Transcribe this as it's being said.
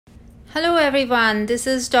Hello everyone, this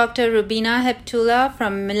is Dr. Rubina Heptula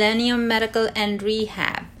from Millennium Medical and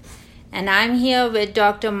Rehab, and I'm here with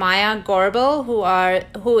Dr. Maya Gorbel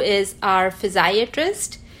who is our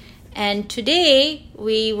physiatrist, and today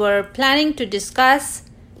we were planning to discuss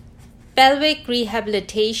pelvic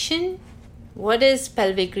rehabilitation. What is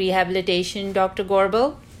pelvic rehabilitation, Dr.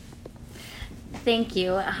 Gorbel? Thank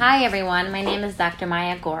you. Hi, everyone. My name is Dr.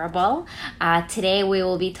 Maya Gorbel. Today we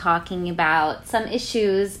will be talking about some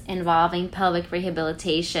issues involving pelvic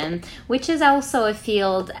rehabilitation, which is also a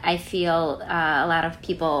field I feel a lot of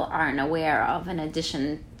people aren't aware of, in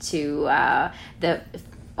addition to the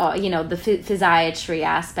physiatry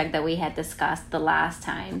aspect that we had discussed the last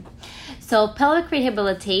time. So pelvic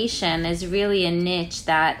rehabilitation is really a niche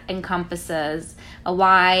that encompasses a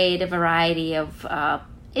wide variety of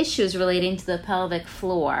issues relating to the pelvic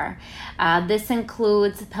floor. This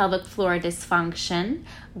includes pelvic floor dysfunction,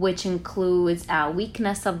 which includes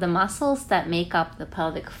weakness of the muscles that make up the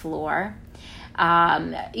pelvic floor.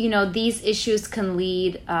 These issues can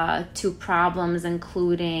lead to problems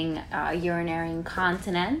including urinary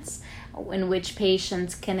incontinence, in which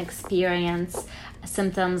patients can experience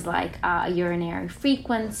symptoms like urinary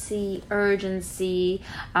frequency, urgency,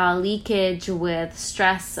 leakage with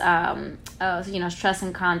stress, stress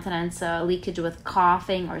incontinence, leakage with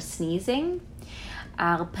coughing or sneezing.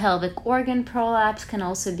 Pelvic organ prolapse can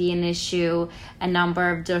also be an issue, a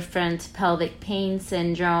number of different pelvic pain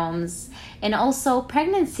syndromes, and also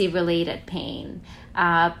pregnancy-related pain.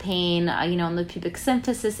 In the pubic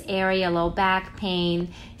symphysis area, low back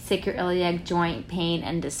pain, sacroiliac joint pain,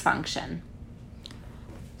 and dysfunction.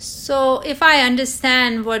 So if I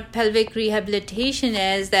understand what pelvic rehabilitation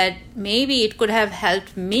is, that maybe it could have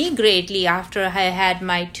helped me greatly after I had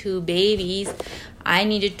my 2 babies. I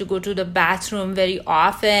needed to go to the bathroom very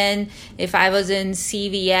often. If I was in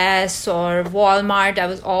CVS or Walmart, I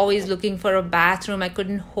was always looking for a bathroom. I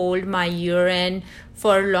couldn't hold my urine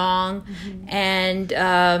for long. Mm-hmm. And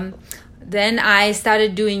then I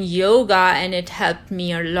started doing yoga, and it helped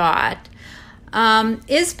me a lot.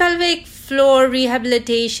 Is pelvic floor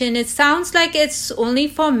rehabilitation, it sounds like it's only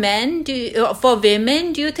for men, for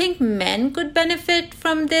women. Do you think men could benefit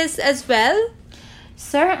from this as well?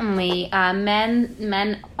 Certainly,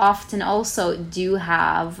 men often also do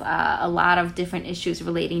have a lot of different issues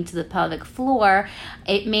relating to the pelvic floor.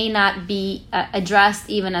 It may not be addressed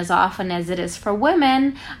even as often as it is for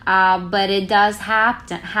women, but it does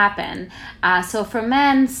happen. So for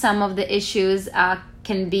men, some of the issues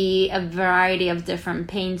can be a variety of different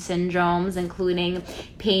pain syndromes, including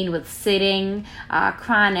pain with sitting,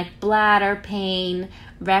 chronic bladder pain,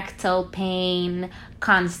 rectal pain,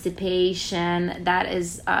 constipation that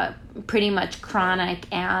is pretty much chronic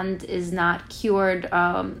and is not cured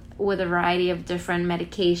with a variety of different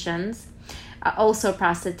medications. Also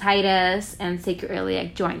prostatitis and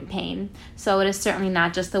sacroiliac joint pain. So it is certainly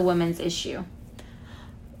not just a women's issue.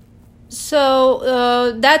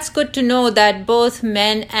 So that's good to know that both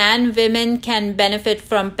men and women can benefit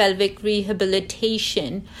from pelvic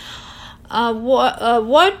rehabilitation.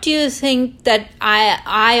 What do you think that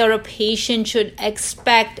I or a patient should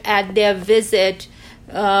expect at their visit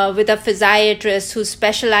with a physiatrist who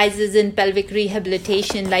specializes in pelvic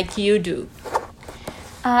rehabilitation like you do?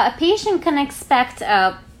 A patient can expect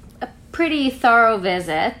a pretty thorough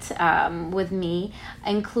visit with me,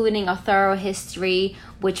 including a thorough history,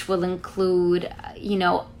 which will include,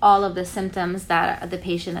 all of the symptoms that the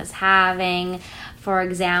patient is having. For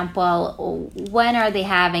example, when are they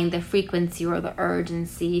having the frequency or the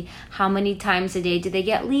urgency? How many times a day do they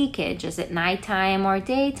get leakage? Is it nighttime or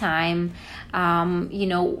daytime?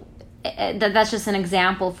 That's just an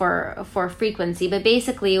example for frequency, but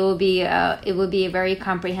basically it will be a very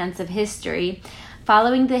comprehensive history.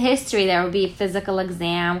 Following the history, there will be a physical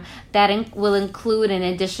exam that will include, in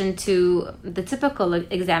addition to the typical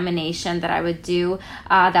examination that I would do,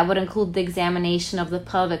 that would include the examination of the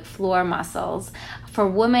pelvic floor muscles. For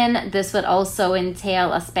women, this would also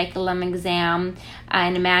entail a speculum exam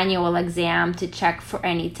and a manual exam to check for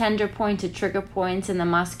any tender points or trigger points in the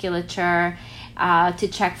musculature, to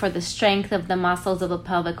check for the strength of the muscles of the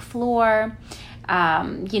pelvic floor.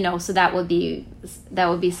 So that would be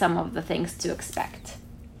some of the things to expect.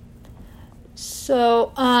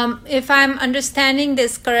 So if I'm understanding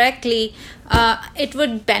this correctly, it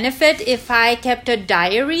would benefit if I kept a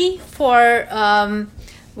diary for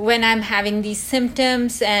when I'm having these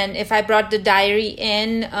symptoms, and if I brought the diary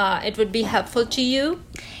in, it would be helpful to you?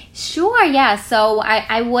 Sure, yeah. So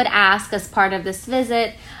I would ask as part of this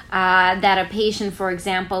visit that a patient, for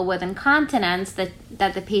example, with incontinence, that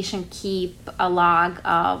the patient keep a log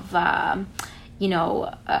of, like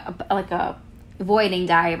a avoiding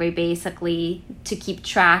diary basically to keep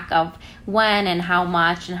track of when and how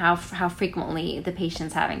much and how frequently the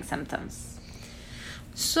patient's having symptoms.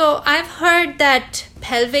 So I've heard that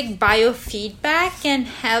pelvic biofeedback can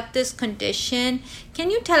help this condition.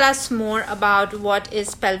 Can you tell us more about what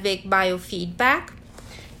is pelvic biofeedback?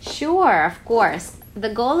 Sure, of course.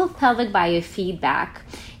 The goal of pelvic biofeedback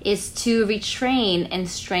is to retrain and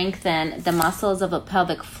strengthen the muscles of the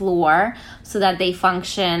pelvic floor so that they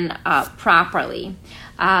function properly.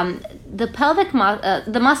 The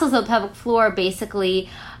muscles of the pelvic floor basically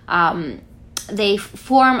they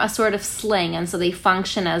form a sort of sling, and so they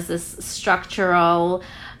function as this structural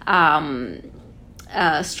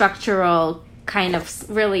kind of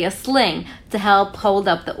really a sling to help hold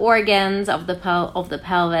up the organs of the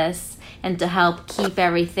pelvis and to help keep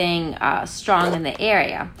everything strong in the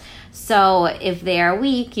area. So if they are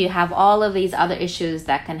weak, you have all of these other issues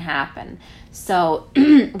that can happen. So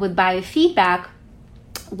with biofeedback,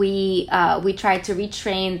 we try to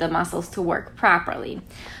retrain the muscles to work properly.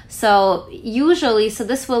 So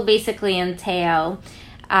this will basically entail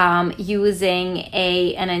using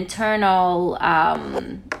an internal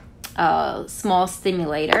small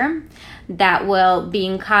stimulator that will be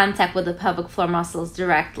in contact with the pelvic floor muscles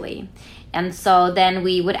directly. And so then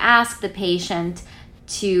we would ask the patient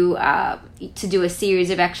to do a series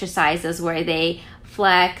of exercises where they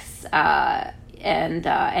flex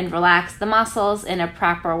and relax the muscles in a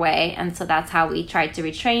proper way. And so that's how we try to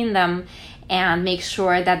retrain them and make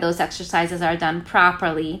sure that those exercises are done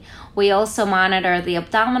properly. We also monitor the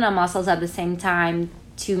abdominal muscles at the same time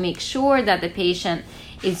to make sure that the patient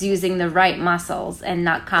is using the right muscles and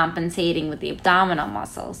not compensating with the abdominal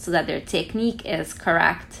muscles so that their technique is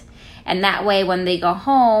correct. And that way, when they go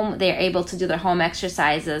home, they're able to do their home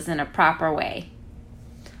exercises in a proper way.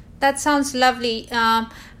 That sounds lovely.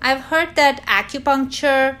 I've heard that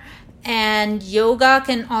acupuncture and yoga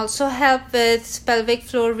can also help with pelvic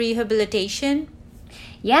floor rehabilitation.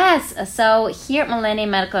 Yes, so here at Millennium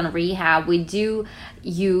Medical and Rehab, we do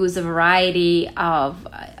use a variety of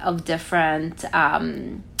different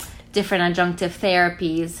adjunctive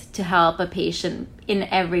therapies to help a patient in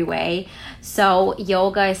every way. So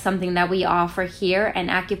yoga is something that we offer here, and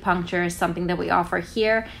acupuncture is something that we offer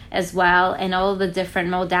here as well. And all of the different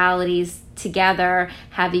modalities together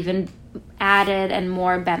have even added and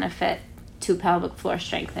more benefit to pelvic floor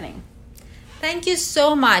strengthening. Thank you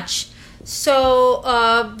so much. So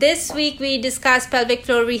this week we discussed pelvic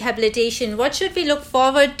floor rehabilitation. What should we look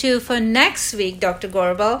forward to for next week, Dr.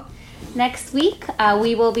 Gorbel? Next week,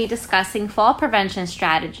 we will be discussing fall prevention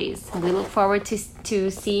strategies. We look forward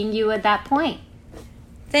to seeing you at that point.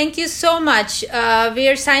 Thank you so much. We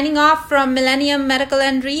are signing off from Millennium Medical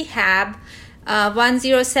and Rehab,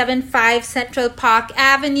 1075 Central Park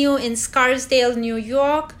Avenue in Scarsdale, New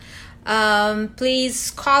York.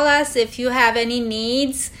 Please call us if you have any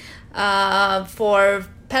needs for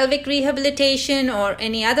pelvic rehabilitation or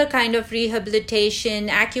any other kind of rehabilitation,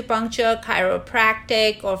 acupuncture,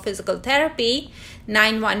 chiropractic, or physical therapy.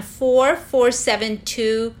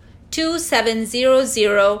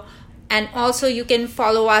 914-472-2700. And also you can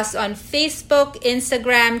follow us on Facebook,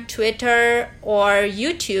 Instagram, Twitter, or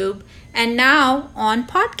YouTube, and now on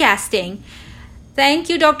podcasting. Thank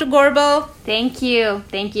you, Dr. Gorbel. Thank you.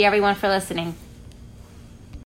 Thank you, everyone, for listening.